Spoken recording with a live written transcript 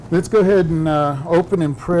Let's go ahead and open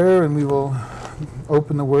in prayer, and we will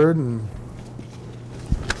open the Word. And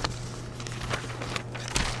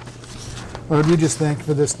Lord, we just thank you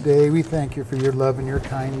for this day. We thank you for your love and your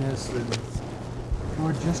kindness, and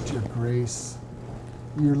Lord, just your grace,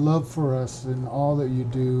 your love for us and all that you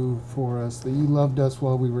do for us, that you loved us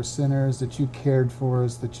while we were sinners, that you cared for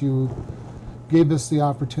us, that you gave us the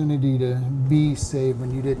opportunity to be saved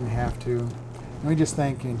when you didn't have to. And we just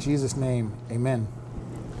thank you in Jesus' name. Amen.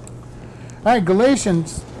 All right,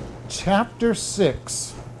 Galatians chapter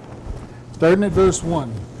 6, starting at verse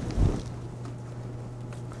 1.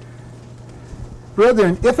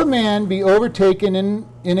 Brethren, if a man be overtaken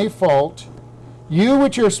in a fault, you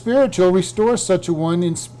which are spiritual, restore such a one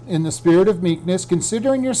in the spirit of meekness,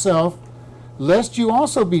 considering yourself, lest you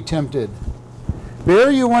also be tempted. Bear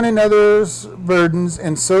you one another's burdens,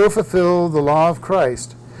 and so fulfill the law of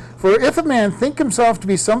Christ. For if a man think himself to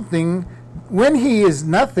be something, when he is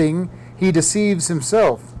nothing, he deceives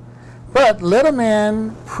himself. But let a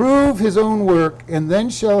man prove his own work, and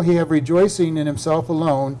then shall he have rejoicing in himself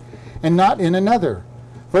alone, and not in another.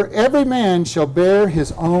 For every man shall bear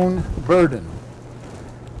his own burden.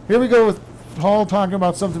 Here we go with Paul talking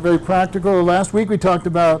about something very practical. Last week we talked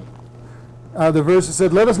about the verse that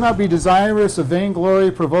said, let us not be desirous of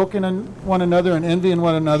vainglory, provoking one another and envying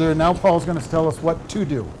one another. And now Paul's going to tell us what to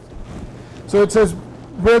do. So it says,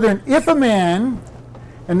 brethren, if a man,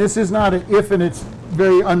 and this is not an if and it's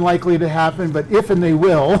very unlikely to happen, but if and they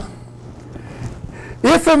will.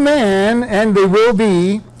 If a man, and they will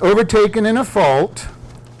be, overtaken in a fault,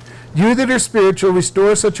 you that are spiritual,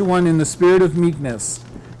 restore such a one in the spirit of meekness,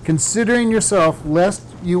 considering yourself, lest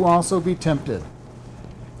you also be tempted.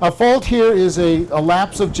 A fault here is a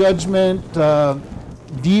lapse of judgment,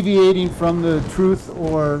 deviating from the truth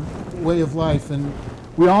or way of life. And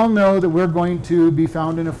we all know that we're going to be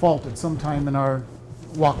found in a fault at some time in our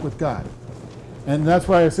walk with God. And that's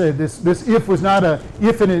why I say this if was not a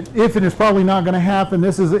if and it's probably not going to happen.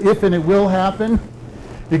 This is a if and it will happen.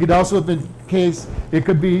 It could also have been it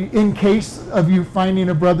could be in case of you finding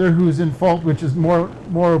a brother who's in fault, which is more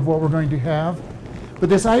of what we're going to have. But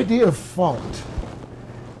this idea of fault,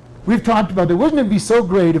 we've talked about it. Wouldn't it be so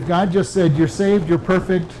great if God just said, you're saved, you're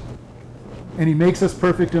perfect, and he makes us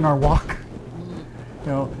perfect in our walk?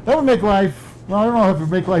 That would make life, well, I don't know if it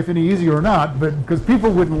would make life any easier or not, but because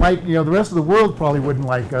people wouldn't like, the rest of the world probably wouldn't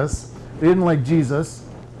like us. They didn't like Jesus.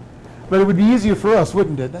 But it would be easier for us,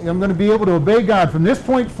 wouldn't it? I'm going to be able to obey God from this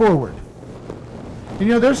point forward.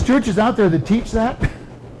 There's churches out there that teach that.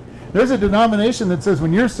 There's a denomination that says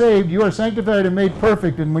when you're saved, you are sanctified and made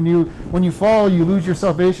perfect, and when you fall, you lose your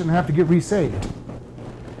salvation and have to get resaved.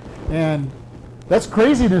 And that's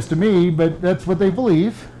craziness to me, but that's what they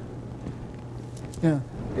believe.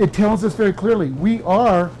 It tells us very clearly, we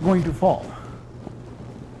are going to fall.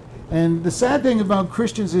 And the sad thing about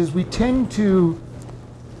Christians is we tend to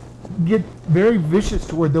get very vicious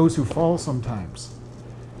toward those who fall sometimes.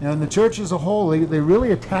 And the church as a whole, they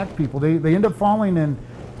really attack people. They end up falling and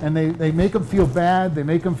they make them feel bad. They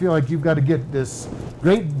make them feel like you've got to get this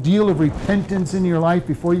great deal of repentance in your life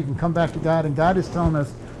before you can come back to God. And God is telling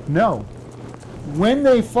us, no. When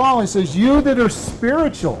they fall, he says, you that are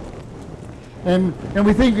spiritual. And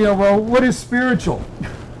we think, well, what is spiritual?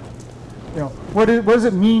 What does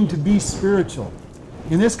it mean to be spiritual?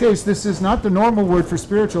 In this case, this is not the normal word for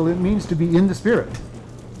spiritual. It means to be in the Spirit.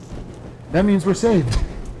 That means we're saved.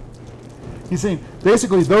 He's saying,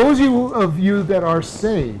 basically, those of you that are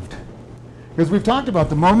saved, because we've talked about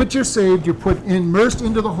the moment you're saved, you're immersed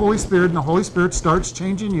into the Holy Spirit, and the Holy Spirit starts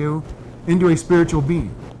changing you into a spiritual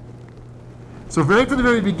being. So right from the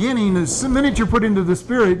very beginning, the minute you're put into the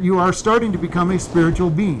Spirit, you are starting to become a spiritual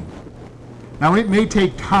being. Now, it may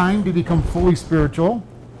take time to become fully spiritual,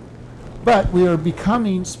 but we are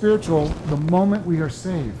becoming spiritual the moment we are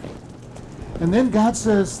saved. And then God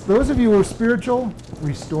says, those of you who are spiritual,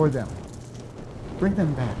 restore them. Bring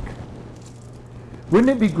them back.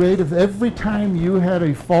 Wouldn't it be great if every time you had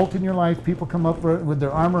a fault in your life, people come up with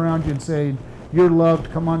their arm around you and say, you're loved,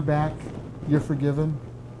 come on back, you're forgiven?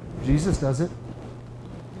 Jesus does it.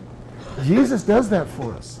 Jesus does that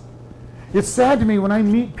for us. It's sad to me when I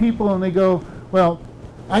meet people and they go, well,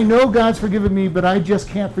 I know God's forgiven me, but I just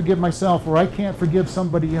can't forgive myself, or I can't forgive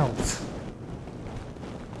somebody else.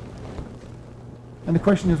 And the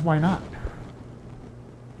question is, why not?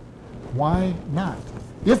 Why not?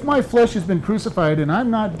 If my flesh has been crucified and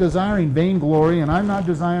I'm not desiring vainglory and I'm not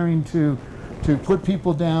desiring to put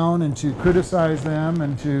people down and to criticize them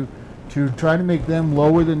and to try to make them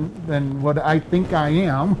lower than what I think I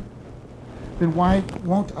am, then why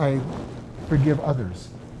won't I forgive others,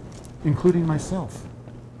 including myself?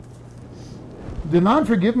 the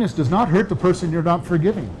non-forgiveness does not hurt the person you're not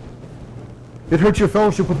forgiving. It hurts your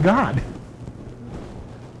fellowship with God.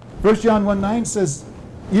 1 John 1:9 says,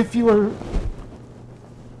 if you are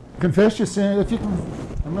confess your sin, if you can,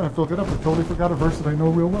 I'm going to have to look it up. I totally forgot a verse that I know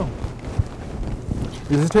real well.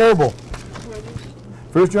 This is terrible.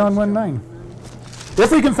 1 John 1:9.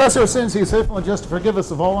 If we confess our sins, he is faithful and just to forgive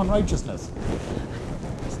us of all unrighteousness.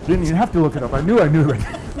 Didn't even have to look it up. I knew it.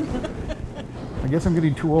 I guess I'm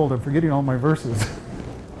getting too old. I'm forgetting all my verses.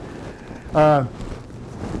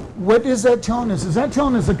 What is that telling us? Is that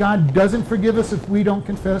telling us that God doesn't forgive us if we don't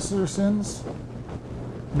confess our sins?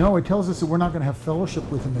 No, it tells us that we're not going to have fellowship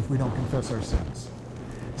with him if we don't confess our sins.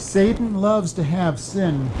 Satan loves to have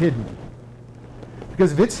sin hidden.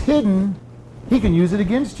 Because if it's hidden, he can use it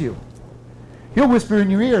against you. He'll whisper in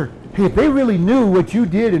your ear, hey, if they really knew what you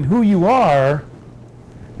did and who you are,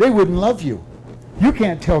 they wouldn't love you. You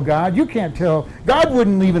can't tell God. You can't tell. God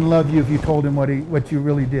wouldn't even love you if you told him what you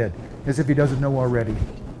really did, as if he doesn't know already.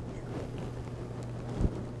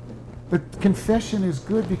 But confession is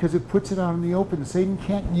good because it puts it out in the open. Satan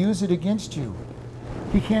can't use it against you.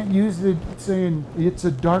 He can't use it saying it's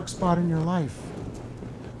a dark spot in your life.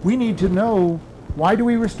 We need to know, why do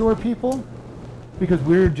we restore people? Because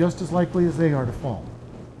we're just as likely as they are to fall.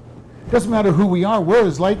 It doesn't matter who we are, we're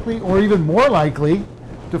as likely or even more likely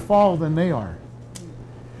to fall than they are.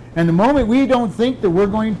 And the moment we don't think that we're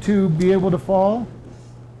going to be able to fall,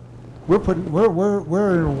 we're in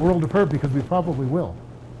a world of hurt because we probably will.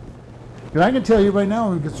 Because I can tell you right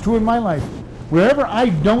now, it's true in my life, wherever I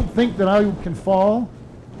don't think that I can fall,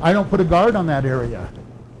 I don't put a guard on that area.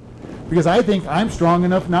 Because I think I'm strong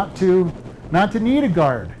enough not to need a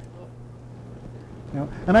guard.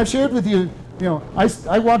 And I've shared with you,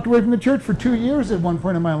 I walked away from the church for 2 years at one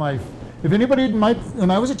point in my life. If anybody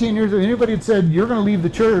when I was a teenager, if anybody had said, you're going to leave the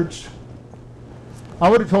church, I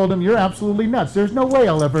would have told them, you're absolutely nuts. There's no way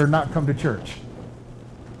I'll ever not come to church.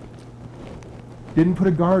 Didn't put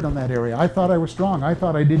a guard on that area. I thought I was strong. I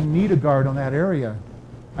thought I didn't need a guard on that area.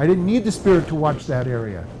 I didn't need the Spirit to watch that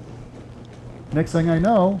area. Next thing I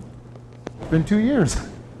know, it's been 2 years.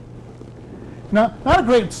 Not a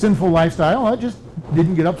great sinful lifestyle. I just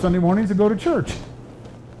didn't get up Sunday mornings to go to church.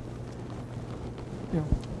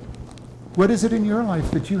 What is it in your life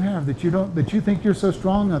that you have that you think you're so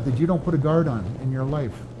strong enough that you don't put a guard on in your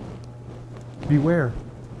life? Beware.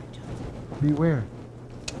 Beware.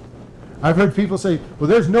 I've heard people say, well,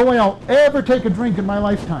 there's no way I'll ever take a drink in my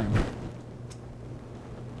lifetime.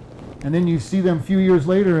 And then you see them a few years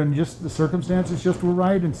later and just the circumstances just were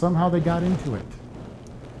right and somehow they got into it.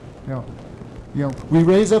 We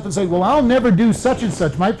raise up and say, well, I'll never do such and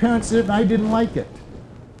such. My parents did and I didn't like it.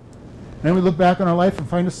 And then we look back on our life and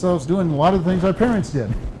find ourselves doing a lot of the things our parents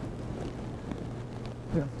did.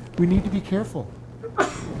 We need to be careful.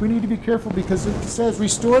 We need to be careful because it says,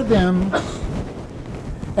 restore them.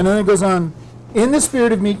 And then it goes on, in the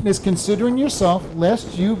spirit of meekness, considering yourself,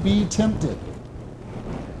 lest you be tempted.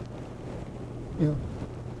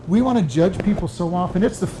 We want to judge people so often.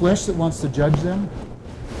 It's the flesh that wants to judge them.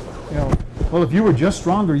 Well, if you were just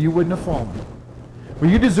stronger, you wouldn't have fallen. Well,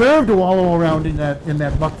 you deserve to wallow around in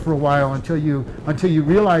that muck for a while until you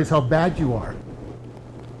realize how bad you are.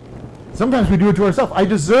 Sometimes we do it to ourselves. I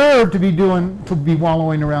deserve to be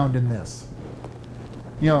wallowing around in this.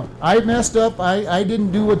 I messed up. I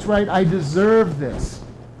didn't do what's right. I deserve this.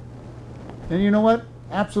 And you know what?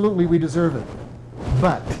 Absolutely, we deserve it.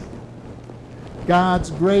 But God's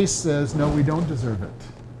grace says, no, we don't deserve it.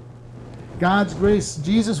 God's grace,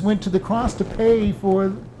 Jesus went to the cross to pay for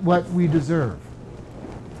what we deserve.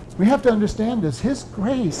 We have to understand this. His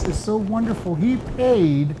grace is so wonderful. He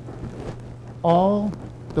paid all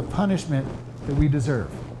the punishment that we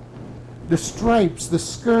deserve. The stripes, the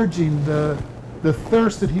scourging, the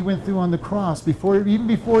thirst that he went through on the cross, even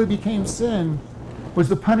before he became sin, was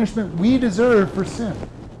the punishment we deserve for sin.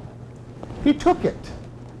 He took it.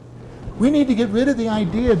 We need to get rid of the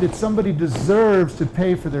idea that somebody deserves to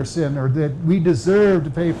pay for their sin or that we deserve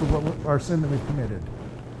to pay for our sin that we've committed,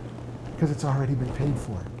 because it's already been paid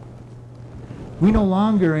for. We no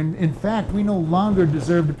longer, in fact, we no longer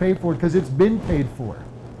deserve to pay for it because it's been paid for.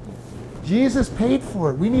 Jesus paid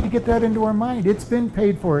for it. We need to get that into our mind. It's been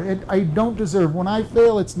paid for. I don't deserve. When I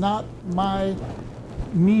fail, it's not my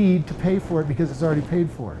need to pay for it because it's already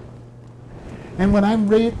paid for. And when I'm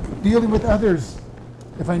dealing with others,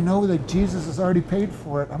 if I know that Jesus has already paid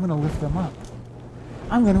for it, I'm going to lift them up.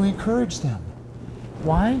 I'm going to encourage them.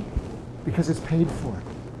 Why? Because it's paid for.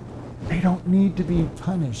 They don't need to be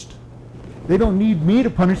punished. They don't need me to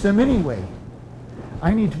punish them anyway.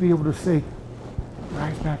 I need to be able to say,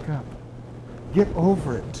 rise back up. Get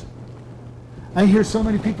over it. I hear so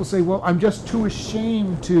many people say, well, I'm just too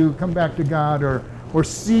ashamed to come back to God or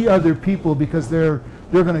see other people because they're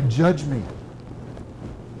going to judge me.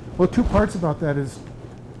 Well, two parts about that is,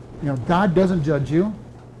 God doesn't judge you.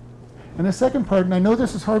 And the second part, and I know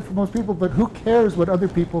this is hard for most people, but who cares what other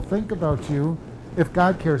people think about you if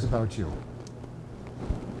God cares about you?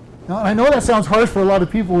 Now, I know that sounds harsh for a lot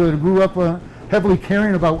of people that grew up heavily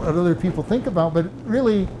caring about what other people think about, but it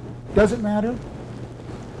really doesn't matter.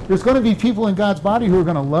 There's going to be people in God's body who are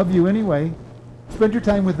going to love you anyway. Spend your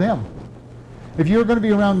time with them. If you're going to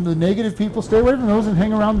be around the negative people, stay away from those and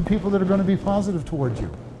hang around the people that are going to be positive towards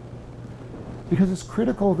you. Because it's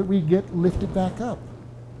critical that we get lifted back up.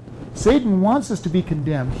 Satan wants us to be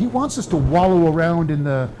condemned. He wants us to wallow around in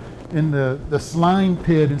the slime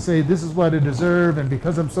pit and say, this is what I deserve, and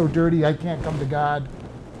because I'm so dirty, I can't come to God.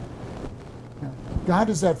 God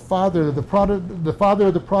is that father, the father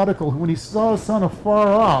of the prodigal, who when he saw his son afar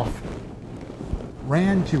off,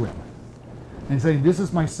 ran to him. And he said, this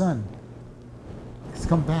is my son. He's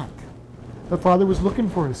come back. The father was looking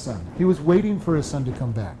for his son. He was waiting for his son to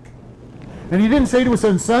come back. And he didn't say to his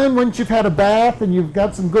son, son, once you've had a bath and you've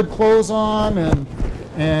got some good clothes on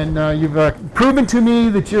and you've proven to me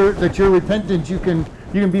that you're repentant, you can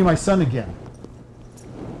be my son again.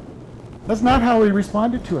 That's not how he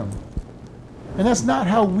responded to him. And that's not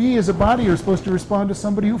how we as a body are supposed to respond to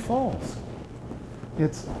somebody who falls.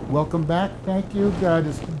 It's, welcome back, thank you. God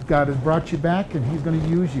has brought you back and he's going to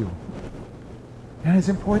use you. And it's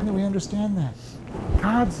important that we understand that.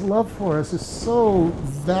 God's love for us is so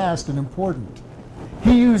vast and important.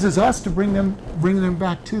 He uses us to bring them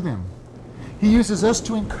back to them. He uses us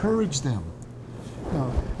to encourage them.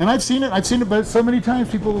 And I've seen it but so many times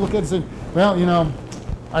people look at it and say, well,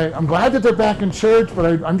 I'm glad that they're back in church,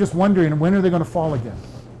 but I'm just wondering, when are they going to fall again?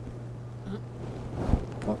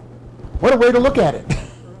 Well, what a way to look at it.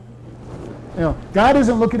 God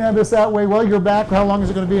isn't looking at us that way. Well, you're back. How long is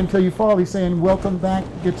it going to be until you fall? He's saying, welcome back.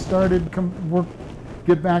 Get started. Come work.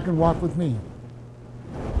 Get back and walk with me.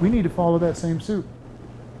 We need to follow that same suit.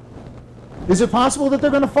 Is it possible that they're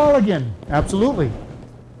going to fall again? Absolutely.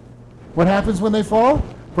 What happens when they fall?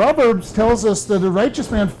 Proverbs tells us that a righteous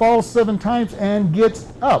man falls 7 times and gets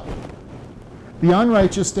up. The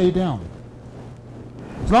unrighteous stay down.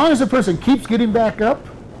 As long as a person keeps getting back up,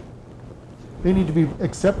 they need to be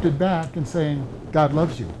accepted back and saying, God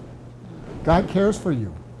loves you. God cares for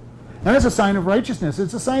you. And it's a sign of righteousness.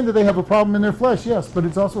 It's a sign that they have a problem in their flesh, yes, but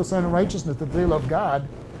it's also a sign of righteousness that they love God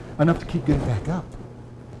enough to keep getting back up.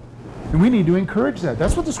 And we need to encourage that.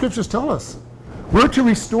 That's what the scriptures tell us. We're to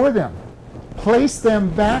restore them. Place them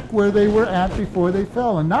back where they were at before they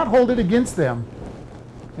fell and not hold it against them.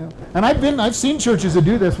 And I've seen churches that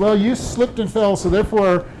do this. Well, you slipped and fell, so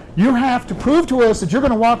therefore you have to prove to us that you're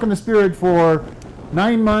going to walk in the Spirit for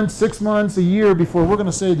 9 months, 6 months, a year before we're going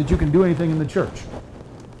to say that you can do anything in the church.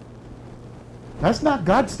 That's not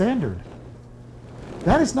God's standard.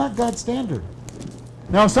 That is not God's standard.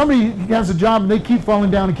 Now, if somebody has a job and they keep falling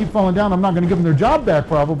down, I'm not going to give them their job back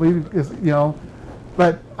probably, because,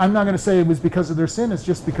 but I'm not going to say it was because of their sin. It's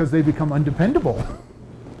just because they become undependable.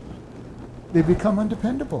 They become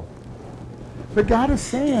undependable. But God is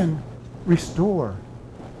saying, restore.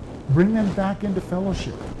 Bring them back into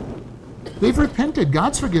fellowship. They've repented.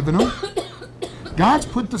 God's forgiven them. God's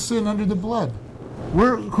put the sin under the blood.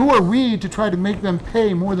 Who are we to try to make them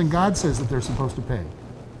pay more than God says that they're supposed to pay?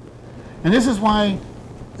 And this is why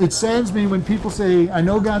it saddens me when people say, I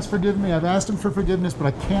know God's forgiven me, I've asked him for forgiveness, but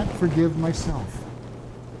I can't forgive myself.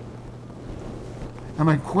 And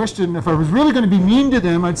my question, if I was really going to be mean to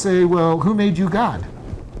them, I'd say, well, who made you God?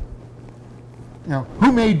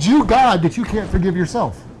 Who made you God that you can't forgive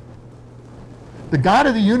yourself? The God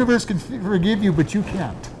of the universe can forgive you, but you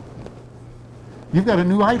can't. You've got a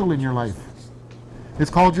new idol in your life. It's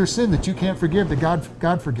called your sin that you can't forgive, that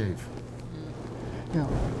God forgave.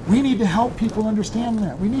 We need to help people understand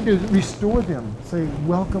that. We need to restore them. Say,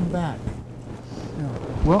 welcome back.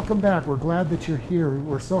 Welcome back. We're glad that you're here.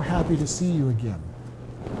 We're so happy to see you again.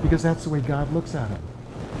 Because that's the way God looks at him.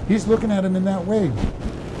 He's looking at him in that way.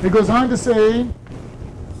 It goes on to say,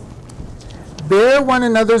 bear one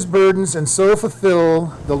another's burdens and so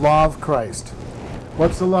fulfill the law of Christ.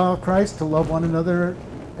 What's the law of Christ? To love one another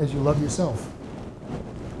as you love yourself.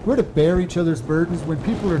 We're to bear each other's burdens when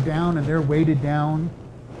people are down and they're weighted down.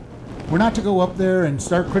 We're not to go up there and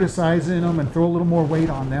start criticizing them and throw a little more weight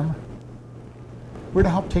on them. We're to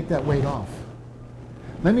help take that weight off.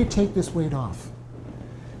 Let me take this weight off.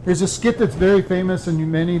 There's a skit that's very famous,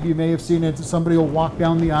 and many of you may have seen it. Somebody will walk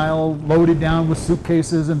down the aisle loaded down with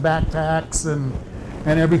suitcases and backpacks and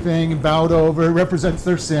everything, and bowed over. It represents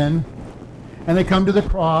their sin. And they come to the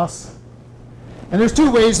cross. And there's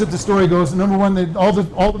two ways that the story goes. Number one, that all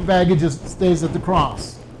the baggage stays at the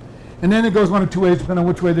cross. And then it goes one of two ways, depending on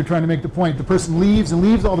which way they're trying to make the point. The person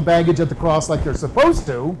leaves all the baggage at the cross like they're supposed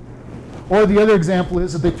to. Or the other example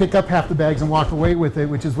is that they pick up half the bags and walk away with it,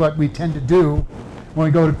 which is what we tend to do when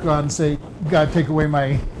we go to God and say, God, take away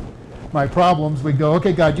my problems. We go,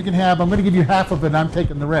 okay, God, you can have, I'm going to give you half of it, and I'm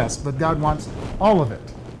taking the rest. But God wants all of it.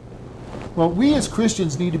 Well, we as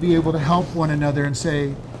Christians need to be able to help one another and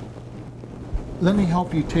say, let me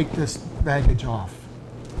help you take this baggage off.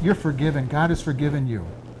 You're forgiven. God has forgiven you.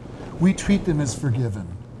 We treat them as forgiven.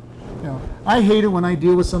 I hate it when I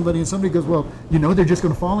deal with somebody and somebody goes, well, they're just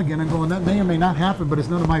going to fall again. I'm going, that may or may not happen, but it's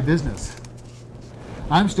none of my business.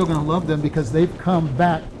 I'm still going to love them because they've come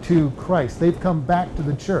back to Christ. They've come back to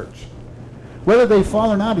the church. Whether they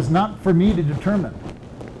fall or not is not for me to determine.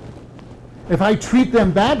 If I treat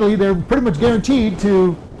them badly, they're pretty much guaranteed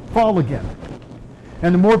to fall again.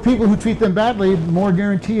 And the more people who treat them badly, the more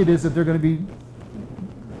guarantee it is that they're going to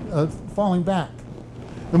be falling back.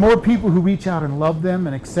 The more people who reach out and love them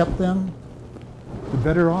and accept them, the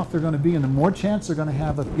better off they're going to be and the more chance they're going to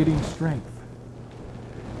have of getting strength.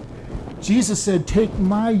 Jesus said, take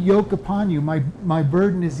my yoke upon you. My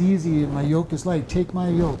burden is easy and my yoke is light. Take my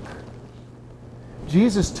yoke.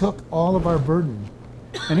 Jesus took all of our burden,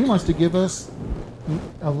 and he wants to give us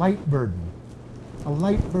a light burden. A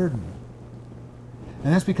light burden.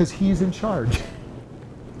 And that's because he's in charge.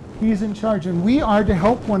 He's in charge, and we are to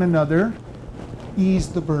help one another ease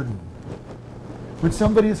the burden. When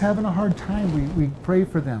somebody is having a hard time, we pray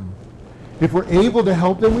for them. If we're able to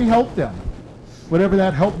help them, we help them. Whatever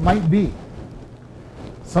that help might be.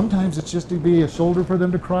 Sometimes it's just to be a shoulder for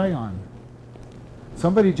them to cry on.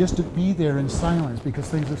 Somebody just to be there in silence because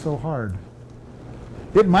things are so hard.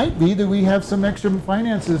 It might be that we have some extra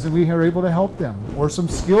finances and we are able to help them, or some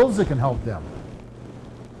skills that can help them.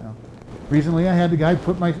 Recently I had the guy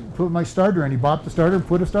put my starter in. He bought the starter and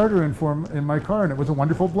put a starter in my car, and it was a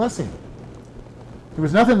wonderful blessing. There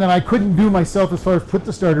was nothing that I couldn't do myself as far as put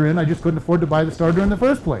the starter in. I just couldn't afford to buy the starter in the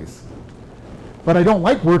first place. But I don't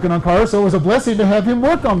like working on cars, so it was a blessing to have him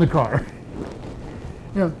work on the car.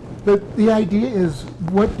 But the idea is,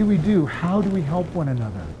 what do we do? How do we help one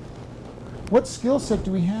another? What skill set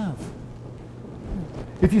do we have?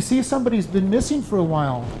 If you see somebody's been missing for a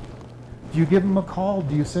while, do you give them a call?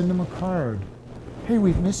 Do you send them a card? Hey,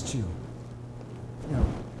 we've missed you.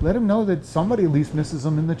 Let them know that somebody at least misses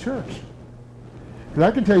them in the church. Because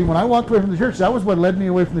I can tell you, when I walked away from the church, that was what led me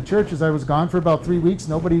away from the church. Is I was gone for about 3 weeks.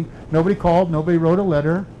 Nobody called. Nobody wrote a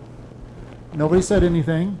letter. Nobody said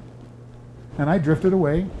anything. And I drifted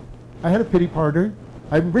away. I had a pity party.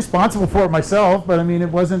 I'm responsible for it myself, but it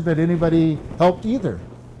wasn't that anybody helped either.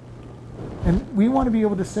 And we want to be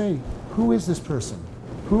able to say, who is this person?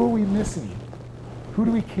 Who are we missing? Who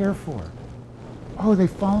do we care for? Oh, they've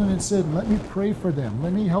fallen in sin. Let me pray for them.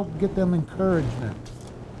 Let me help get them encouragement.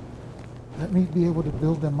 Let me be able to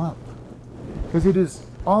build them up. Because it is,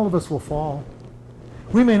 all of us will fall.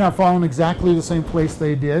 We may not fall in exactly the same place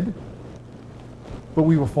they did, but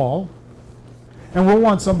we will fall. And we'll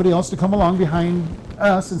want somebody else to come along behind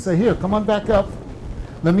us and say, here, come on back up.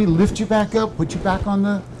 Let me lift you back up, put you back on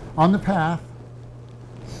the path.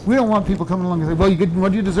 We don't want people coming along and say, well, you get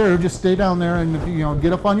what you deserve, just stay down there and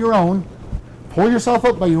get up on your own. Pull yourself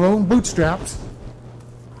up by your own bootstraps.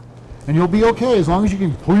 And you'll be okay as long as you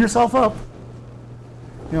can pull yourself up.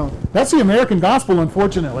 That's the American gospel,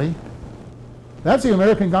 unfortunately. That's the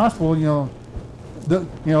American gospel,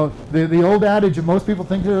 the old adage that most people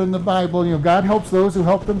think are in the Bible, God helps those who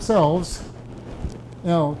help themselves.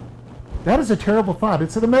 That is a terrible thought.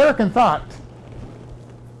 It's an American thought.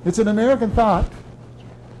 It's an American thought.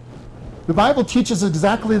 The Bible teaches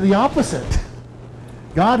exactly the opposite.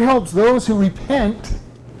 God helps those who repent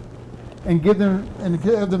and give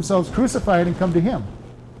themselves crucified and come to him.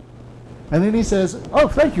 And then he says, oh,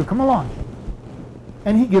 thank you, come along.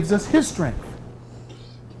 And he gives us his strength.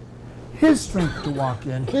 His strength to walk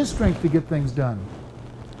in, his strength to get things done.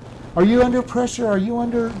 Are you under pressure? Are you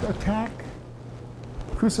under attack?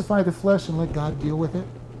 Crucify the flesh and let God deal with it.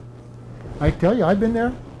 I tell you, I've been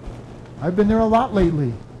there. I've been there a lot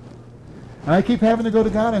lately. And I keep having to go to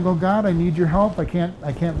God and go, God, I need your help. I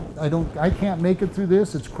can't make it through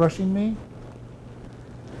this. It's crushing me.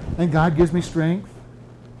 And God gives me strength.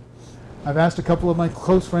 I've asked a couple of my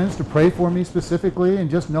close friends to pray for me specifically, and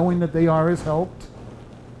just knowing that they are has helped.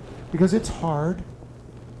 Because it's hard.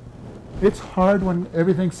 It's hard when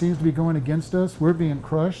everything seems to be going against us. We're being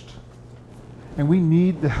crushed. And we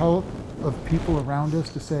need the help of people around us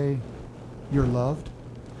to say, you're loved.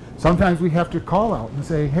 Sometimes we have to call out and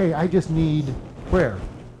say, hey, I just need prayer.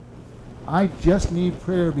 I just need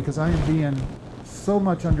prayer because I am being so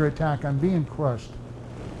much under attack. I'm being crushed.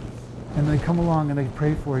 And they come along and they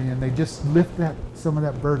pray for you and they just lift some of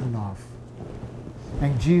that burden off.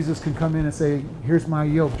 And Jesus can come in and say, here's my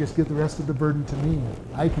yoke. Just give the rest of the burden to me.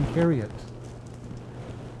 I can carry it.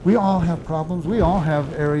 We all have problems. We all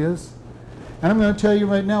have areas. And I'm going to tell you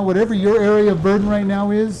right now, whatever your area of burden right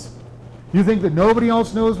now is, you think that nobody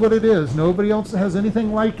else knows what it is. Nobody else has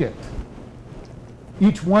anything like it.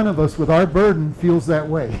 Each one of us with our burden feels that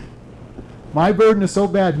way. My burden is so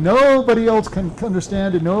bad, nobody else can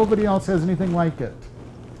understand it. Nobody else has anything like it.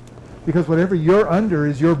 Because whatever you're under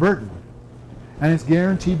is your burden. And it's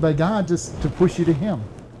guaranteed by God just to push you to Him.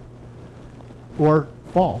 Or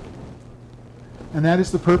fall. And that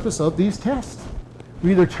is the purpose of these tests.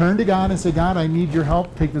 We either turn to God and say, God, I need your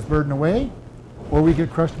help, take this burden away. Or we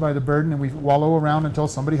get crushed by the burden and we wallow around until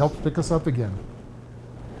somebody helps pick us up again.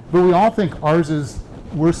 But we all think ours is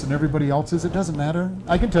worse than everybody else's. It doesn't matter.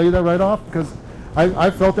 I can tell you that right off because I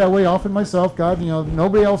felt that way often myself. God,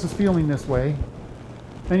 nobody else is feeling this way.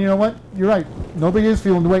 And you know what? You're right. Nobody is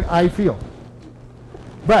feeling the way I feel.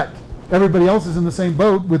 But everybody else is in the same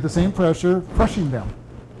boat with the same pressure crushing them.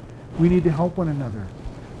 We need to help one another.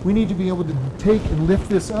 We need to be able to take and lift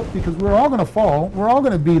this up because we're all going to fall. We're all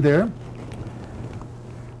going to be there.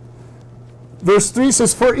 Verse 3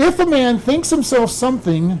 says, for if a man thinks himself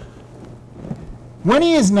something, when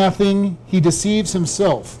he is nothing, he deceives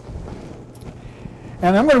himself.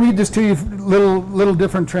 And I'm going to read this to you, little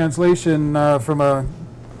different translation it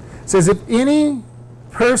says, if any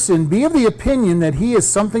person be of the opinion that he is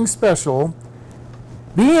something special,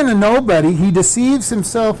 being a nobody, he deceives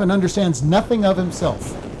himself and understands nothing of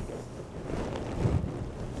himself.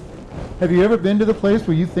 Have you ever been to the place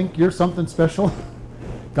where you think you're something special?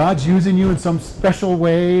 God's using you in some special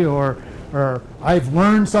way, or I've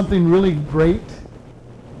learned something really great.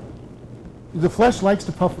 The flesh likes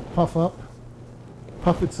to puff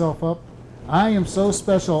itself up. I am so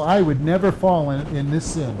special, I would never fall in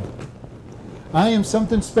this sin. I am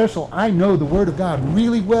something special. I know the Word of God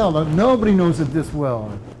really well. Nobody knows it this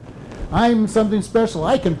well. I'm something special.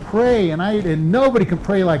 I can pray, and nobody can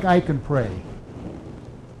pray like I can pray.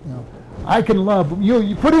 I can love.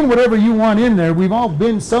 You put in whatever you want in there. We've all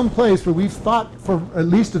been someplace where we've thought for at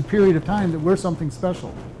least a period of time that we're something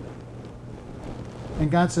special.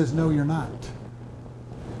 And God says, no, you're not.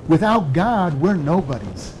 Without God, we're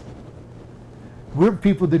nobodies. We're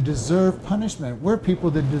people that deserve punishment. We're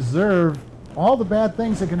people that deserve all the bad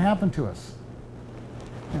things that can happen to us.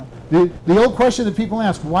 The old question that people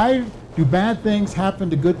ask, why do bad things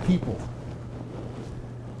happen to good people?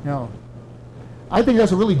 I think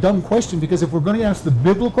that's a really dumb question, because if we're going to ask the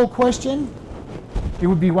biblical question, it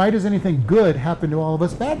would be, why does anything good happen to all of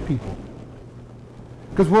us bad people?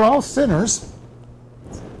 Because we're all sinners.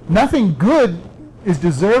 Nothing good is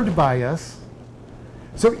deserved by us.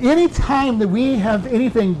 So any time that we have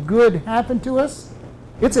anything good happen to us,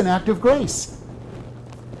 it's an act of grace.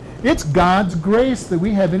 It's God's grace that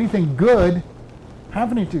we have anything good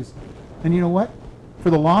happening to us. And you know what? For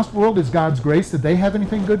the lost world, it's God's grace that they have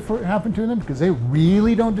anything good happen to them because they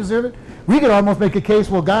really don't deserve it. We could almost make a case,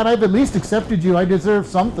 well, God, I've at least accepted you. I deserve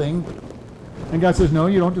something. And God says, no,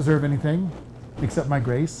 you don't deserve anything except my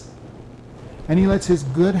grace. And He lets His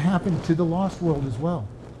good happen to the lost world as well,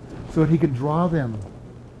 so that He can draw them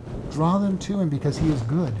to Him because He is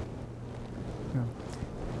good.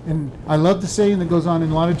 And I love the saying that goes on in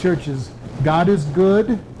a lot of churches, God is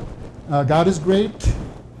good, God is great,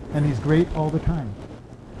 and He's great all the time.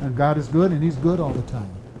 And God is good, and He's good all the time.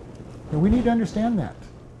 And we need to understand that.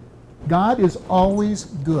 God is always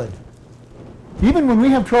good. Even when we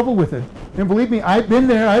have trouble with it. And believe me, I've been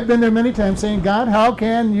there many times saying, God, how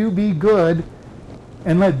can you be good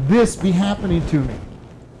and let this be happening to me?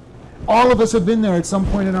 All of us have been there at some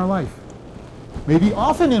point in our life. Maybe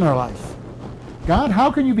often in our life. God, how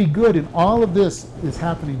can you be good and all of this is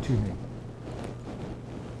happening to me?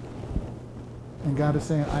 And God is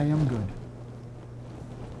saying, I am good.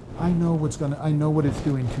 I know what it's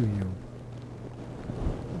doing to you.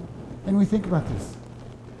 And we think about this.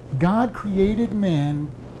 God created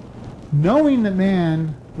man knowing that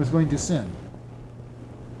man was going to sin.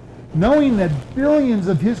 Knowing that billions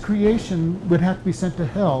of His creation would have to be sent to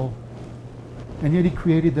hell, and yet He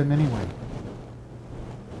created them anyway.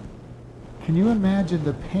 Can you imagine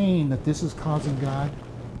the pain that this is causing God?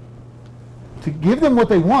 To give them what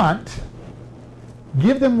they want,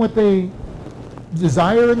 give them what they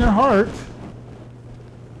desire in their heart,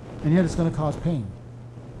 and yet it's going to cause pain.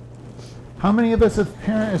 How many of us as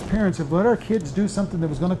parents have let our kids do something that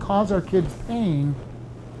was going to cause our kids pain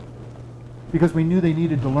because we knew they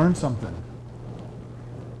needed to learn something?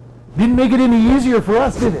 Didn't make it any easier for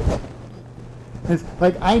us, did it? It's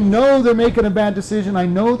like, I know they're making a bad decision. I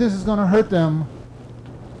know this is going to hurt them,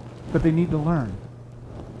 but they need to learn.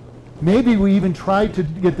 Maybe we even try to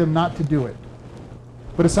get them not to do it.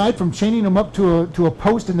 But aside from chaining them up to a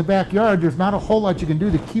post in the backyard, there's not a whole lot you can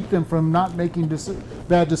do to keep them from not making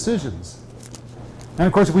bad decisions. And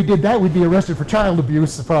of course, if we did that, we'd be arrested for child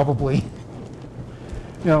abuse, probably.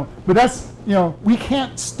 But that's, we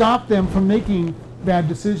can't stop them from making bad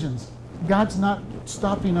decisions. God's not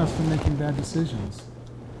stopping us from making bad decisions.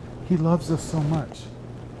 He loves us so much.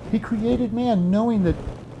 He created man knowing that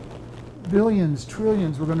billions,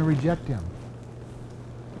 trillions were going to reject him.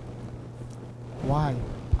 Why?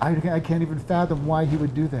 I can't even fathom why he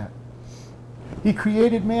would do that. He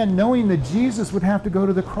created man knowing that Jesus would have to go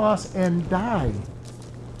to the cross and die.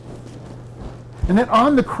 And that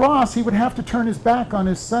on the cross he would have to turn his back on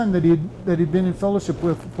his son that he'd been in fellowship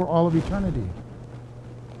with for all of eternity.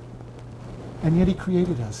 And yet he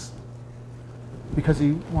created us because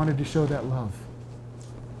he wanted to show that love.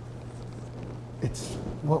 It's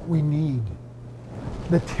what we need.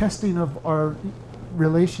 The testing of our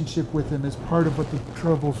relationship with him is part of what the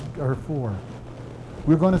troubles are for.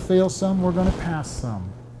 We're going to fail some, we're going to pass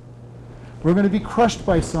some. We're going to be crushed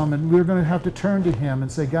by some, and we're going to have to turn to him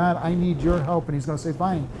and say, God, I need your help. And he's going to say,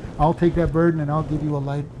 fine, I'll take that burden and I'll give you a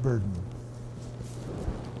light burden.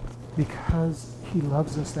 Because he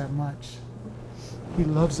loves us that much. He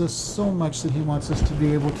loves us so much that he wants us to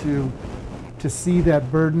be able to see that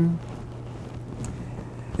burden.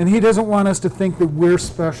 And he doesn't want us to think that we're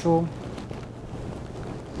special.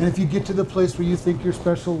 And if you get to the place where you think you're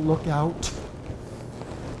special, look out.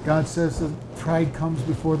 God says that pride comes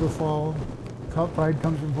before the fall. Pride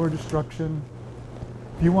comes before destruction.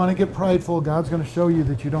 If you want to get prideful, God's going to show you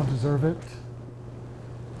that you don't deserve it.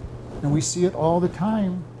 And we see it all the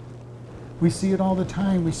time. We see it all the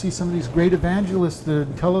time. We see some of these great evangelists, the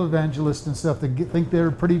televangelists and stuff, that think they're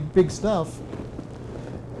pretty big stuff.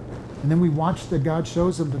 And then we watch that God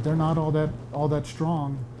shows them that they're not all that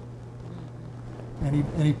strong.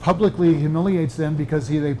 And he publicly humiliates them because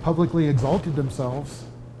they publicly exalted themselves.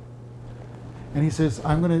 And he says,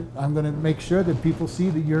 I'm gonna make sure that people see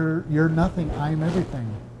that you're nothing, I'm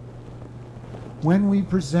everything. When we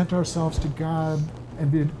present ourselves to God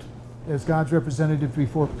and be as God's representative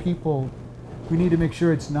before people, we need to make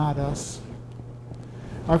sure it's not us.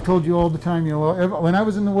 I've told you all the time, when I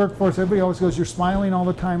was in the workforce, everybody always goes, you're smiling all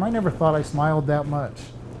the time. I never thought I smiled that much.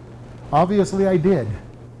 Obviously I did.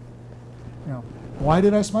 Why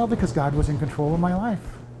did I smile? Because God was in control of my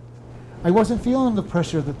life. I wasn't feeling the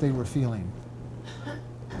pressure that they were feeling.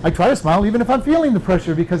 I try to smile even if I'm feeling the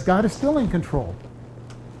pressure because God is still in control.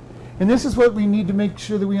 And this is what we need to make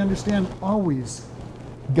sure that we understand always.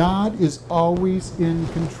 God is always in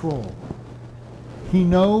control. He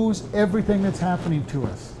knows everything that's happening to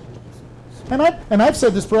us. And I've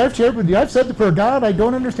said this prayer, I've shared with you, I've said the prayer, God, I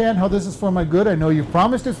don't understand how this is for my good. I know you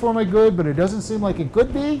promised it's for my good, but it doesn't seem like it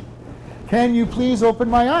could be. Can you please open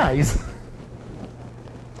my eyes?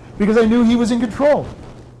 Because I knew he was in control.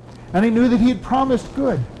 And I knew that he had promised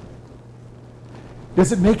good.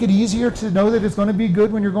 Does it make it easier to know that it's going to be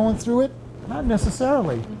good when you're going through it? Not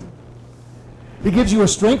necessarily. It gives you a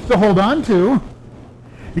strength to hold on to.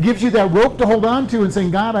 It gives you that rope to hold on to and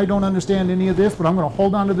saying, God, I don't understand any of this, but I'm going to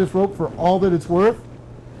hold on to this rope for all that it's worth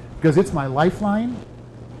because it's my lifeline.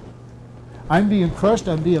 I'm being crushed.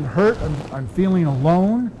 I'm being hurt. I'm feeling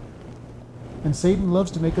alone. And Satan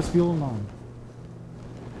loves to make us feel alone.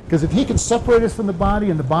 Because if he can separate us from the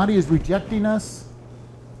body and the body is rejecting us,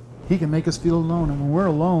 he can make us feel alone. And when we're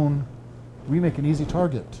alone, we make an easy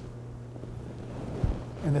target.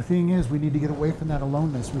 And the thing is, we need to get away from that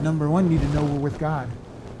aloneness. We, number one, need to know we're with God.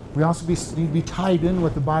 We also need to be tied in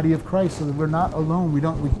with the body of Christ so that we're not alone. We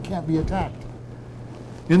can't be attacked.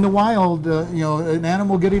 In the wild, an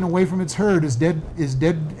animal getting away from its herd is dead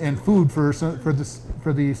and food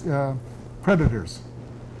for these predators.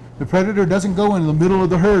 The predator doesn't go in the middle of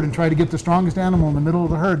the herd and try to get the strongest animal in the middle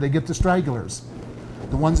of the herd. They get the stragglers,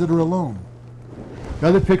 the ones that are alone. The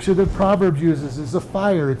other picture that Proverbs uses is a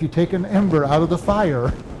fire. If you take an ember out of the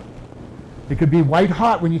fire, it could be white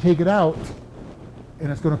hot when you take it out,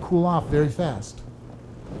 and it's going to cool off very fast.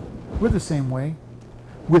 We're the same way.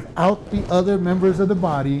 Without the other members of the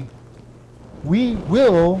body, we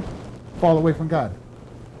will fall away from God.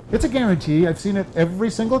 It's a guarantee. I've seen it every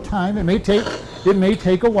single time. It may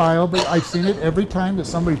take a while, but I've seen it every time that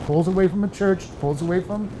somebody pulls away from a church, pulls away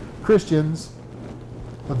from Christians.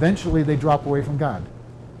 Eventually they drop away from God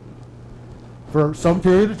for some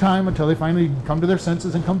period of time until they finally come to their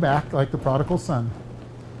senses and come back, like the prodigal son.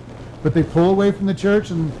 but they pull away from the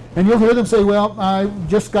church, and you'll hear them say, well,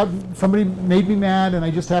 somebody made me mad, and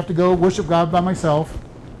I just have to go worship God by myself.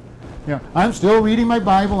 I'm still reading my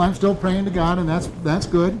Bible, I'm still praying to God, and that's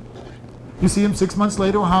good. You see them 6 months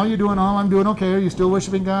later, well, how are you doing? Oh, I'm doing okay. Are you still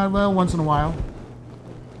worshiping God? Well, once in a while.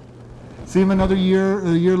 See them a year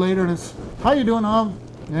later, and it's, how are you doing? Oh,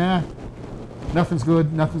 yeah, nothing's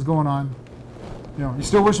good, nothing's going on. You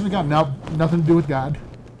still worshiping God? No, nothing to do with God.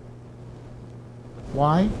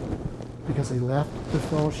 Why? Because they left the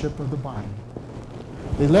fellowship of the body.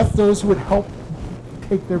 They left those who would help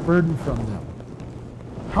take their burden from them,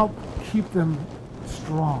 help keep them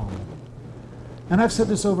strong. And I've said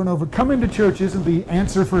this over and over, coming to church isn't the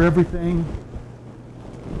answer for everything.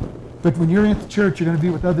 But when you're in the church, you're going to be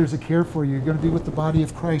with others that care for you. You're going to be with the body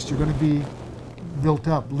of Christ. You're going to be built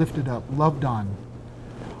up, lifted up, loved on.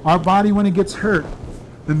 Our body, when it gets hurt,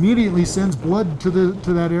 immediately sends blood to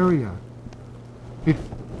that area. It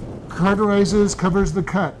cauterizes, covers the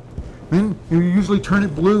cut. Then you usually turn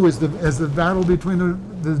it blue as the battle between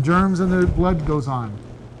the germs and the blood goes on.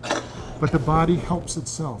 But the body helps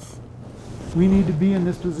itself. We need to be in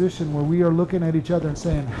this position where we are looking at each other and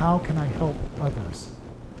saying, how can I help others?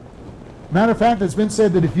 Matter of fact, it's been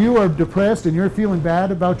said that if you are depressed and you're feeling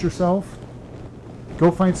bad about yourself,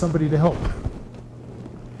 go find somebody to help.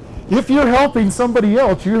 If you're helping somebody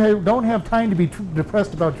else, you don't have time to be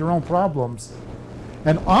depressed about your own problems.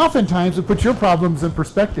 And oftentimes it puts your problems in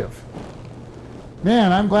perspective.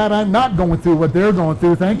 Man, I'm glad I'm not going through what they're going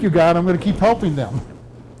through. Thank you, God. I'm going to keep helping them.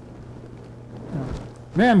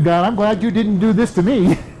 Man, God, I'm glad you didn't do this to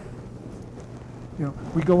me.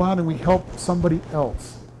 We go out and we help somebody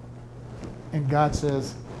else. And God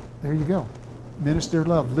says, there you go. Minister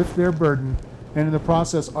love, lift their burden, and in the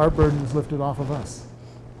process, our burden is lifted off of us.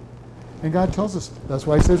 And God tells us, that's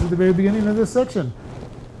why he says at the very beginning of this section,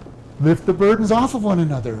 lift the burdens off of one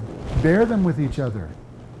another, bear them with each other.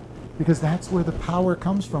 Because that's where the power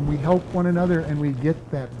comes from. We help one another and we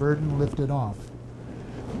get that burden lifted off.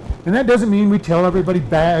 And that doesn't mean we tell everybody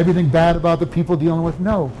everything bad about the people dealing with.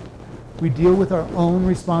 No. We deal with our own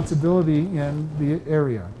responsibility in the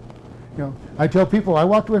area. I tell people, I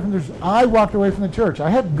walked away from the church.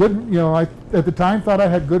 I had good, I at the time thought I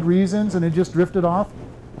had good reasons and it just drifted off.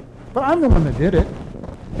 But I'm the one that did it.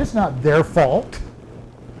 It's not their fault.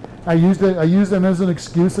 I used them as an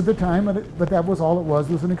excuse at the time, but that was all it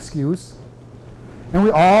was an excuse. And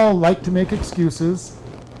we all like to make excuses.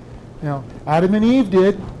 Adam and Eve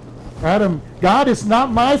did. Adam, God, it's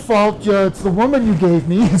not my fault. It's the woman you gave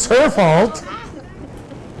me. It's her fault.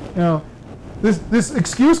 This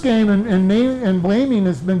excuse game and blaming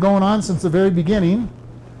has been going on since the very beginning.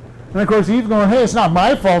 And of course, Eve's going, hey, it's not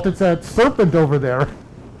my fault. It's that serpent over there.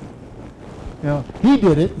 He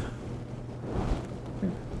did it.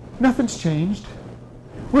 Nothing's changed.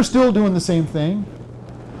 We're still doing the same thing.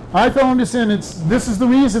 I fell into sin. This is the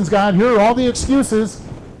reasons, God. Here are all the excuses.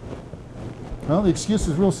 Well, the excuse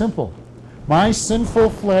is real simple. My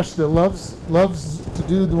sinful flesh that loves to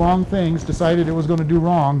do the wrong things decided it was going to do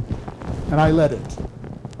wrong, and I let it.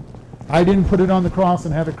 I didn't put it on the cross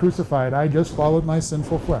and have it crucified. I just followed my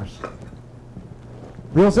sinful flesh.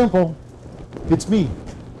 Real simple. It's me.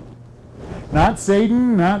 Not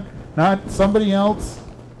Satan, not somebody else.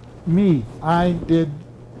 Me. I made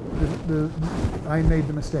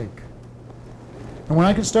the mistake. And when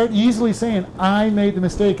I can start easily saying, I made the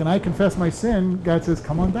mistake and I confess my sin, God says,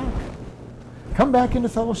 come on back. Come back into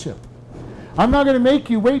fellowship. I'm not going to make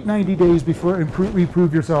you wait 90 days before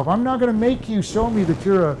reprove yourself. I'm not going to make you show me that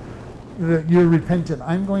you're repentant.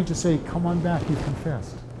 I'm going to say, come on back, you've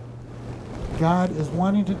confessed. God is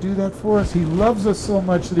wanting to do that for us. He loves us so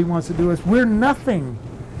much that he wants to do us. We're nothing.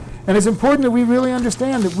 And it's important that we really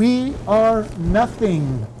understand that we are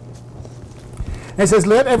nothing. And it says,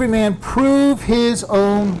 let every man prove his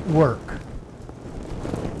own work.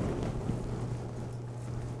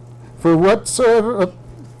 For whatsoever...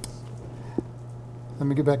 let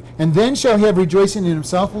me get back. And then shall he have rejoicing in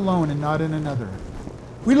himself alone and not in another.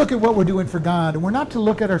 We look at what we're doing for God, and we're not to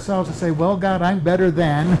look at ourselves and say, well, God, I'm better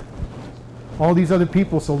than all these other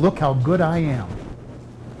people, so look how good I am.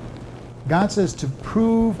 God says to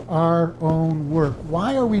prove our own work.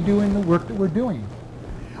 Why are we doing the work that we're doing?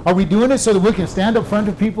 Are we doing it so that we can stand up front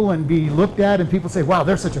of people and be looked at and people say, wow,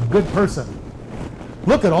 they're such a good person.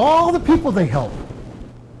 Look at all the people they help.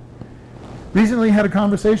 Recently had a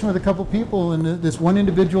conversation with a couple people, and this one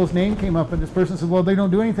individual's name came up, and this person said, well, they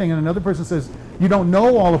don't do anything. And another person says, you don't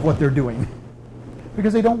know all of what they're doing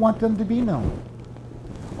because they don't want them to be known.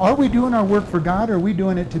 Are we doing our work for God, or are we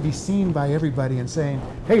doing it to be seen by everybody and saying,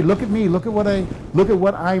 hey, look at me, look at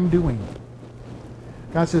what I'm doing?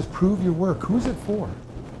 God says, prove your work. Who's it for?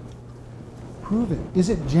 prove it? Is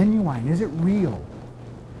it genuine? Is it real?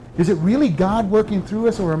 Is it really God working through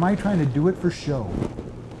us, or am I trying to do it for show?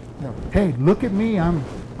 Hey, look at me. I'm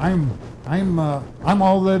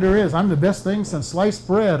all that there is. I'm the best thing since sliced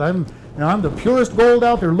bread. I'm the purest gold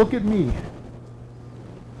out there. Look at me.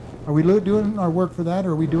 Are we doing our work for that,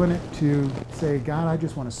 or are we doing it to say, God, I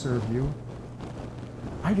just want to serve you.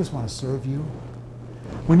 I just want to serve you.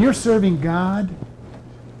 When you're serving God,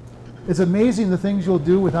 it's amazing the things you'll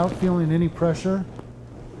do without feeling any pressure.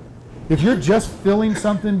 If you're just filling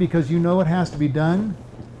something because you know it has to be done,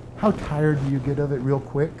 how tired do you get of it real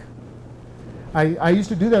quick? I used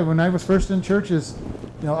to do that when I was first in churches.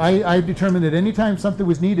 I determined that anytime something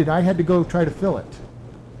was needed, I had to go try to fill it.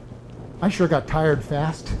 I sure got tired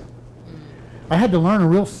fast. I had to learn a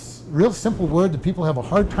real simple word that people have a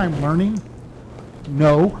hard time learning.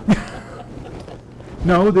 No.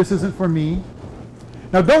 No, this isn't for me.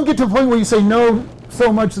 Now, don't get to the point where you say no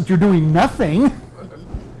so much that you're doing nothing.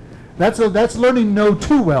 That's learning no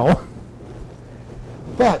too well.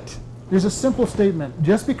 But there's a simple statement.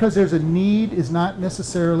 Just because there's a need is not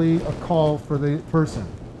necessarily a call for the person.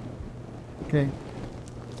 Okay?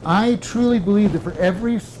 I truly believe that for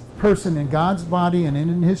every person in God's body and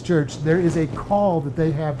in his church, there is a call that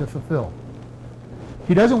they have to fulfill.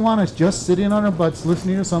 He doesn't want us just sitting on our butts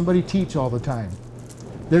listening to somebody teach all the time.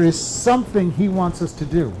 There is something he wants us to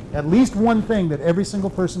do. At least one thing that every single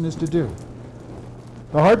person is to do.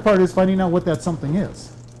 The hard part is finding out what that something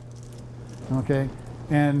is. Okay?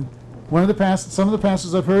 And some of the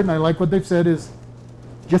pastors I've heard, and I like what they've said, is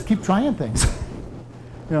just keep trying things.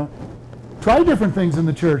 Try different things in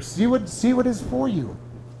the church. See what is for you.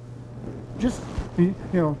 Just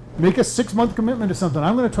make a 6-month commitment to something.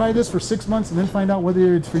 I'm going to try this for 6 months and then find out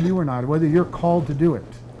whether it's for you or not, whether you're called to do it.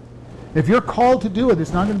 If you're called to do it,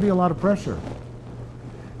 it's not going to be a lot of pressure.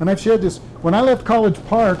 And I've shared this. When I left College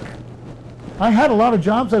Park, I had a lot of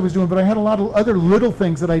jobs I was doing, but I had a lot of other little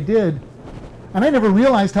things that I did. And I never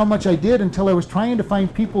realized how much I did until I was trying to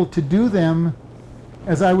find people to do them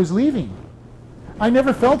as I was leaving. I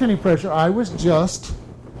never felt any pressure. I was just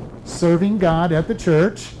serving God at the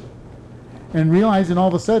church and realizing all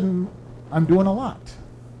of a sudden I'm doing a lot.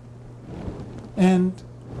 And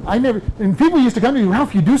people used to come to me,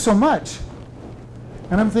 Ralph, you do so much.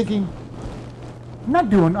 And I'm thinking, I'm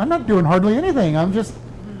not doing hardly anything. I'm just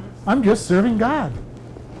serving God.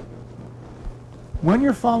 When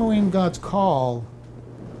you're following God's call,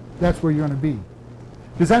 that's where you're going to be.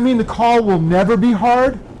 Does that mean the call will never be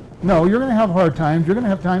hard? No, you're going to have hard times. You're going to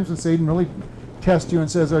have times when Satan really tests you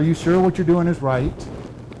and says, are you sure what you're doing is right?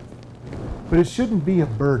 But it shouldn't be a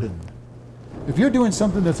burden. If you're doing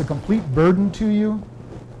something that's a complete burden to you,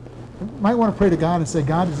 you might want to pray to God and say,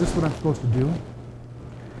 God, is this what I'm supposed to do?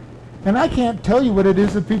 And I can't tell you what it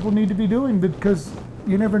is that people need to be doing because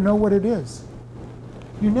you never know what it is.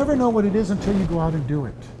 You never know what it is until you go out and do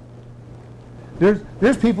it.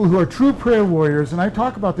 There's people who are true prayer warriors, and I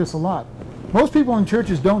talk about this a lot. Most people in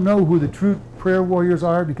churches don't know who the true prayer warriors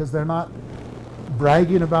are because they're not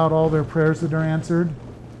bragging about all their prayers that are answered.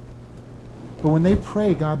 But when they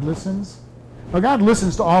pray, God listens. Now, God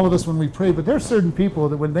listens to all of us when we pray, but there's certain people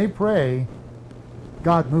that when they pray,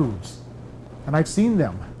 God moves. And I've seen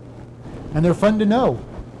them. And they're fun to know.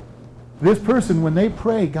 This person, when they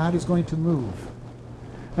pray, God is going to move.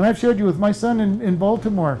 And I've shared you with my son in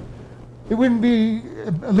Baltimore. It wouldn't be,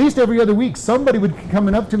 at least every other week, somebody would be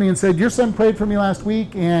coming up to me and say, your son prayed for me last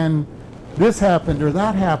week, and this happened or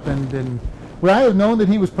that happened. And would I have known that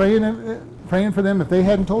he was praying for them if they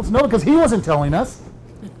hadn't told us? No, because he wasn't telling us.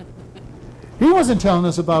 He wasn't telling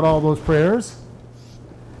us about all those prayers.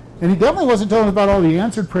 And he definitely wasn't telling us about all the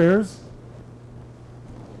answered prayers.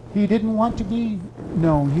 He didn't want to be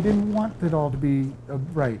known. He didn't want it all to be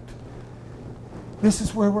right. This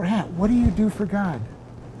is where we're at. What do you do for God?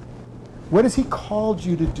 What has he called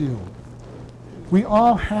you to do? We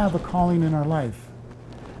all have a calling in our life.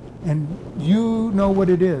 And you know what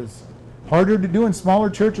it is. Harder to do in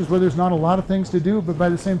smaller churches where there's not a lot of things to do, but by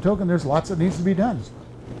the same token, there's lots that needs to be done.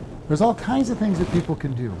 There's all kinds of things that people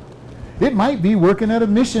can do. It might be working at a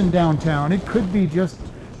mission downtown. It could be just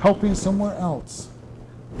helping somewhere else.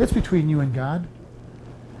 It's between you and God.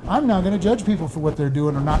 I'm not going to judge people for what they're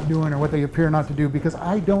doing or not doing or what they appear not to do because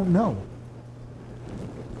I don't know.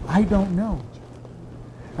 I don't know.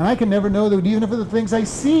 And I can never know that even if the things I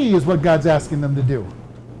see is what God's asking them to do.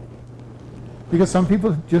 Because some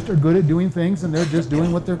people just are good at doing things and they're just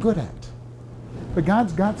doing what they're good at. But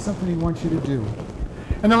God's got something he wants you to do.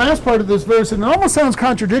 And the last part of this verse, and it almost sounds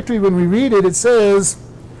contradictory when we read it, it says,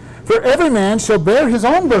 for every man shall bear his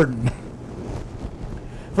own burden.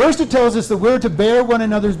 First it tells us that we're to bear one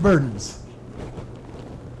another's burdens.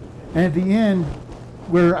 And at the end,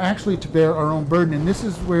 we're actually to bear our own burden. And this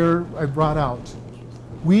is where I brought out.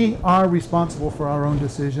 We are responsible for our own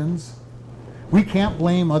decisions. We can't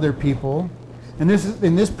blame other people. And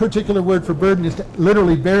this particular word for burden is to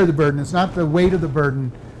literally bear the burden. It's not the weight of the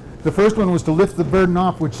burden. The first one was to lift the burden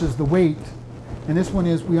off, which is the weight. And this one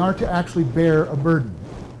is we are to actually bear a burden.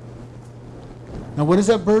 Now, what is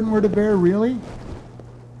that burden we're to bear, really?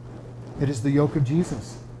 It is the yoke of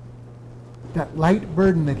Jesus. That light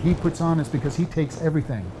burden that he puts on us because he takes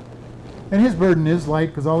everything. And his burden is light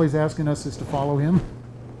because all he's asking us is to follow him.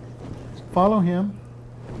 Follow him.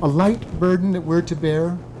 A light burden that we're to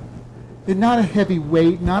bear. It's not a heavy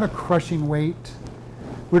weight, not a crushing weight.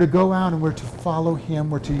 We're to go out and we're to follow him.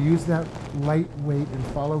 We're to use that light weight and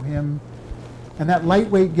follow him. And that light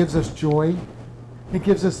weight gives us joy. It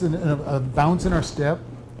gives us a bounce in our step.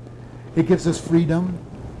 It gives us freedom.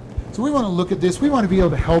 So we want to look at this. We want to be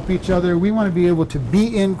able to help each other. We want to be able to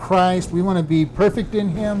be in Christ. We want to be perfect in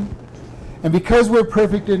him. And because we're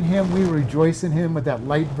perfect in him, we rejoice in him with that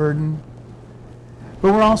light burden.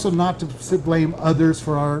 But we're also not to blame others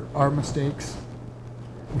for our mistakes.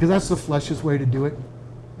 Because that's the flesh's way to do it.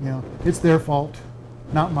 You know, it's their fault,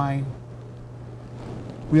 not mine.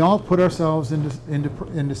 We all put ourselves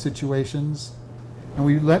into situations, and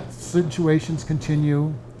we let situations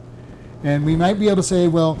continue. And we might be able to say,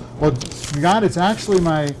 well, God, it's actually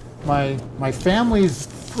my family's,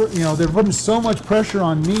 they're putting so much pressure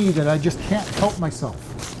on me that I just can't help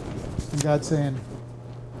myself. And God's saying,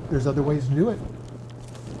 there's other ways to do it.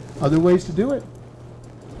 Other ways to do it.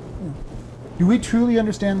 Do we truly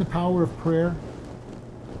understand the power of prayer?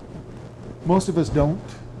 Most of us don't.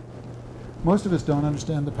 Most of us don't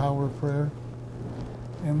understand the power of prayer.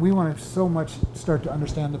 And we want to so much start to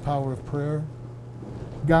understand the power of prayer.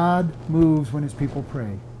 God moves when his people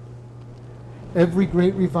pray. Every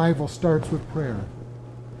great revival starts with prayer.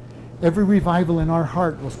 Every revival in our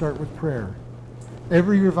heart will start with prayer.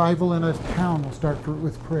 Every revival in a town will start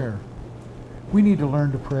with prayer. We need to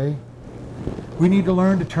learn to pray. We need to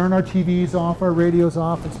learn to turn our TVs off, our radios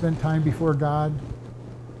off, and spend time before God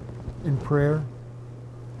in prayer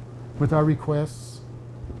with our requests.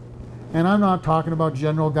 And I'm not talking about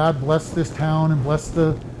general, God bless this town and bless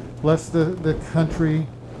the country.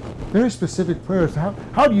 Very specific prayers.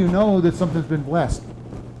 How do you know that something's been blessed?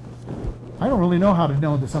 I don't really know how to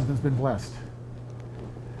know that something's been blessed.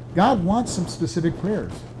 God wants some specific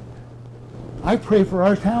prayers. I pray for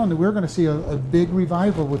our town that we're going to see a big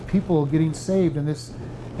revival with people getting saved and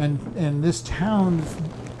this town's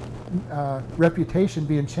reputation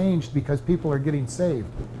being changed because people are getting saved.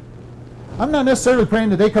 I'm not necessarily praying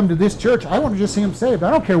that they come to this church. I want to just see them saved.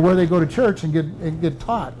 I don't care where they go to church and get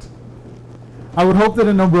taught. I would hope that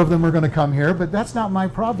a number of them are going to come here, but that's not my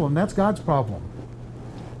problem. That's God's problem.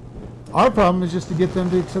 Our problem is just to get them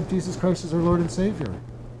to accept Jesus Christ as our Lord and Savior.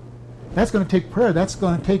 That's going to take prayer. That's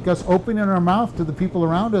going to take us opening our mouth to the people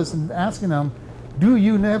around us and asking them, do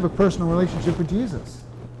you have a personal relationship with Jesus?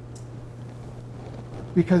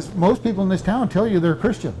 Because most people in this town tell you they're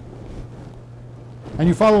Christian. And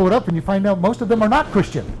you follow it up and you find out most of them are not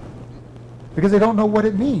Christian because they don't know what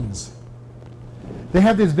it means. They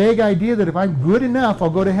have this vague idea that if I'm good enough, I'll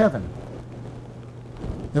go to heaven.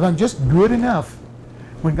 If I'm just good enough.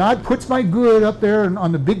 When God puts my good up there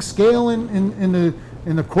on the big scale in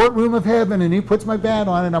the courtroom of heaven and he puts my bad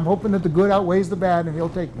on it, I'm hoping that the good outweighs the bad and he'll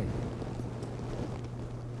take me.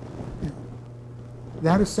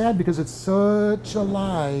 That is sad because it's such a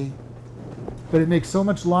lie, but it makes so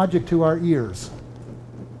much logic to our ears.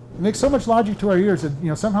 It makes so much logic to our ears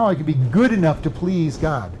that somehow I can be good enough to please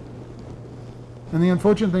God. And the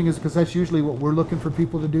unfortunate thing is because that's usually what we're looking for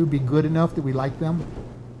people to do, be good enough that we like them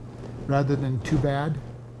rather than too bad.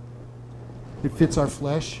 It fits our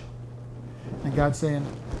flesh. And God's saying,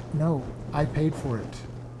 no, I paid for it.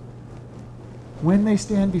 When they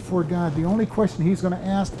stand before God, the only question he's going to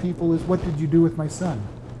ask people is, what did you do with my son?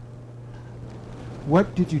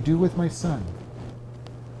 What did you do with my son?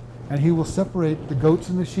 And he will separate the goats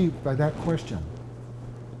and the sheep by that question.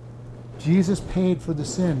 Jesus paid for the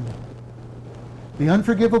sin. The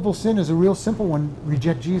unforgivable sin is a real simple one.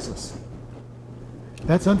 Reject Jesus.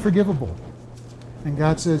 That's unforgivable. And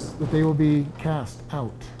God says that they will be cast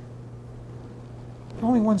out.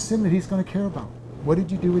 Only one sin that he's going to care about. What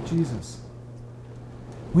did you do with Jesus?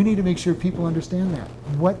 We need to make sure people understand that.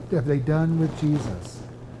 What have they done with Jesus?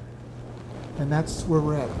 And that's where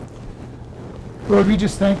we're at. Lord, we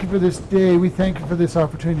just thank you for this day. We thank you for this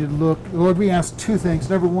opportunity to look. Lord, we ask two things.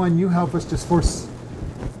 Number one, you help us to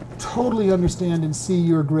totally understand and see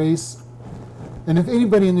your grace And if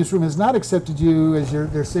anybody in this room has not accepted you as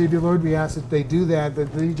their Savior, Lord, we ask that they do that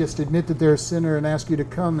they just admit that they're a sinner and ask you to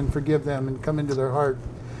come and forgive them and come into their heart.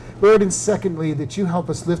 Lord, and secondly, that you help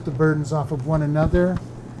us lift the burdens off of one another,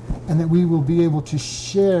 and that we will be able to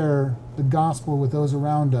share the gospel with those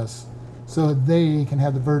around us so that they can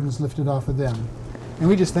have the burdens lifted off of them. And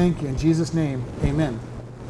we just thank you. In Jesus' name, amen.